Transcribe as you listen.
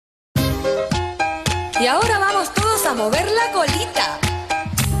Y ahora vamos todos a mover la colita.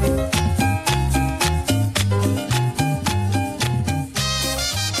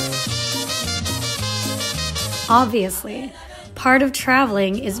 Obviously, part of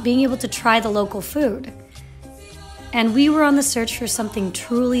traveling is being able to try the local food. And we were on the search for something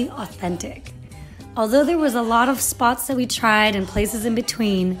truly authentic. Although there was a lot of spots that we tried and places in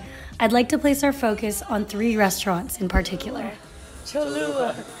between, I'd like to place our focus on 3 restaurants in particular.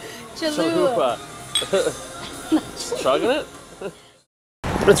 Cholula. Cholula. Chugging it?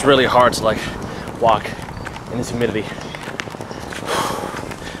 But it's really hard to like walk in this humidity. I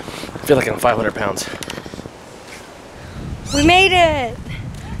feel like I'm 500 pounds. We made it!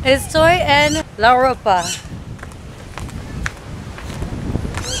 Estoy en La Ropa.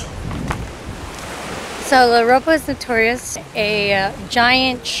 So La Ropa is notorious. A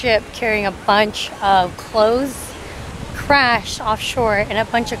giant ship carrying a bunch of clothes crashed offshore and a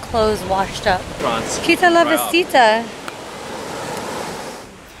bunch of clothes washed up. Quita la visita.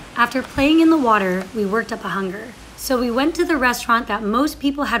 After playing in the water, we worked up a hunger. So we went to the restaurant that most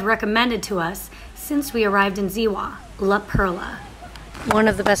people had recommended to us since we arrived in Zihua, La Perla. One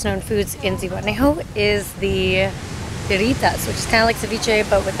of the best known foods in Zihuatanejo is the Doritas, which is kind of like ceviche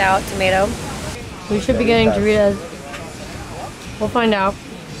but without tomato. We should be getting Doritas. We'll find out.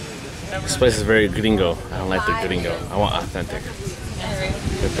 This place is very gringo. I don't like the gringo. I want authentic.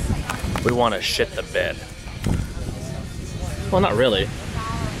 We want to shit the bed. Well, not really.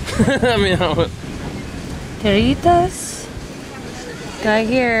 I mean, Doritas. Got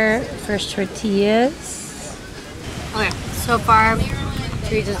here first tortillas. Okay, so far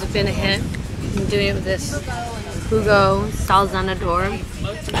Doritas have been a hit. I'm doing it with this Hugo Salzanador.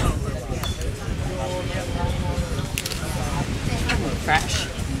 Fresh,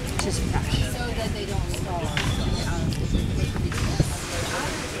 just fresh.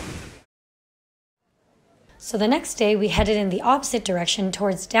 So the next day we headed in the opposite direction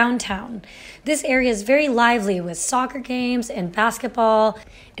towards downtown. This area is very lively with soccer games and basketball.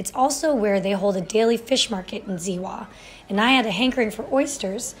 It's also where they hold a daily fish market in Zihua. And I had a hankering for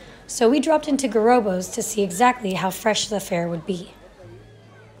oysters, so we dropped into Garrobo's to see exactly how fresh the fare would be.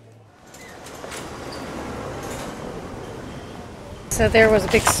 So there was a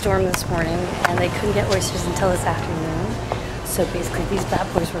big storm this morning and they couldn't get oysters until this afternoon. So basically these bad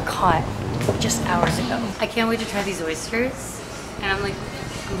boys were caught just hours ago. I can't wait to try these oysters. And I'm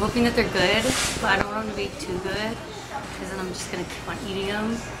hoping that they're good, but I don't want them to be too good because then I'm just gonna keep on eating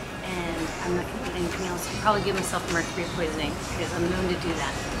them and I'm not gonna eat anything else. I'll probably give myself mercury poisoning because I'm known to do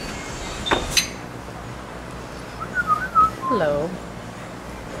that. Hello.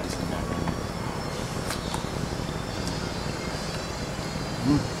 Let's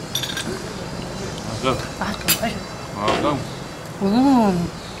go. Let's go.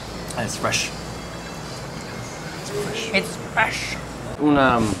 It's fresh. It's fresh.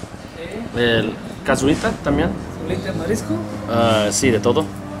 Una cazuita también. ¿De marisco? Sí, de todo.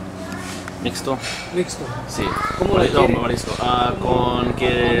 Mixto. Mixto. Sí. ¿Cómo le quiere? No, marisco. ¿Con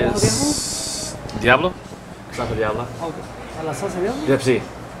quieres diablo? Salsa diabla. Okay. ¿A la salsa diablo? Yep, sí.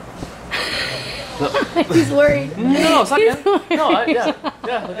 No. He's worried. No, está bien. No, yeah.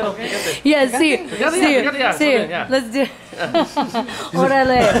 Okay. Yeah, sí. Yeah. Let's do it.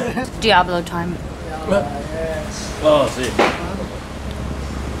 Órale. Diablo time. Oh, sí.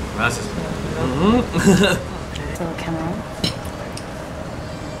 Gracias. Little camera.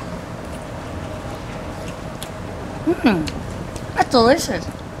 That's delicious.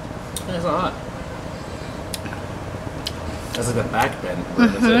 It's not hot. That's like the back bend.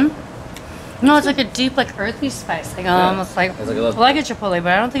 That's it. No, it's like a deep, like earthy spice. Like almost like, it's like a little, I like a chipotle,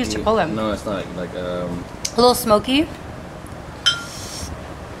 but I don't think it's chipotle. No, it's not. Like A little smoky.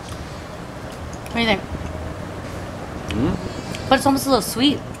 What do you think? But it's almost a little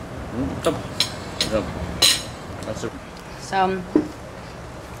sweet. That's it. So,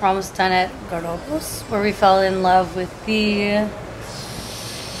 we're almost done at Garrobo's, where we fell in love with the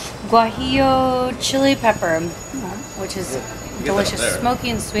guajillo chili pepper, which is delicious, smoky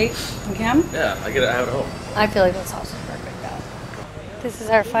and sweet. Okay? Yeah, I get it. I have it at home. I feel like that sauce is perfect though. This is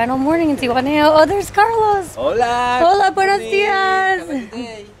our final morning in Zihuatanejo. Oh, there's Carlos. Hola. Hola, buenos dias.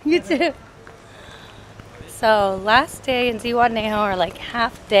 You too. So last day in Zihuatanejo, or like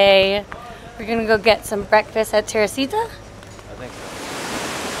half day. We're gonna go get some breakfast at Teresita. I think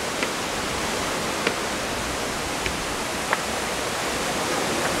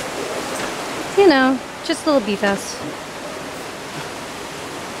so. You know, just a little beef house.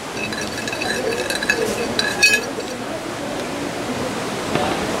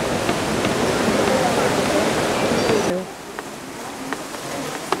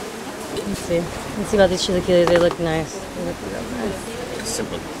 Let's see. Let's see about these chilaquiles. They look nice. They look real nice.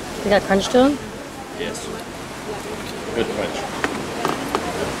 Simple. They got crunch to them? Yes. Good crunch.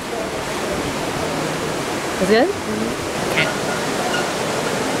 Is it good?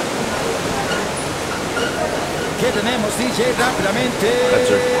 ¿Qué tenemos, DJ? Rápidamente. That's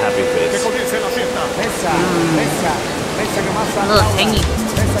her happy face. A little tangy.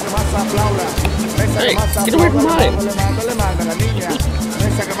 Hey, get away from mine.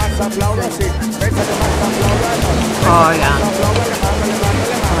 Oh, yeah.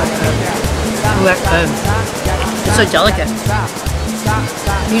 Ooh, that's good. It's so delicate.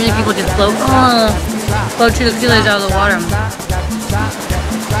 Usually people just blow chilaquiles out of the water.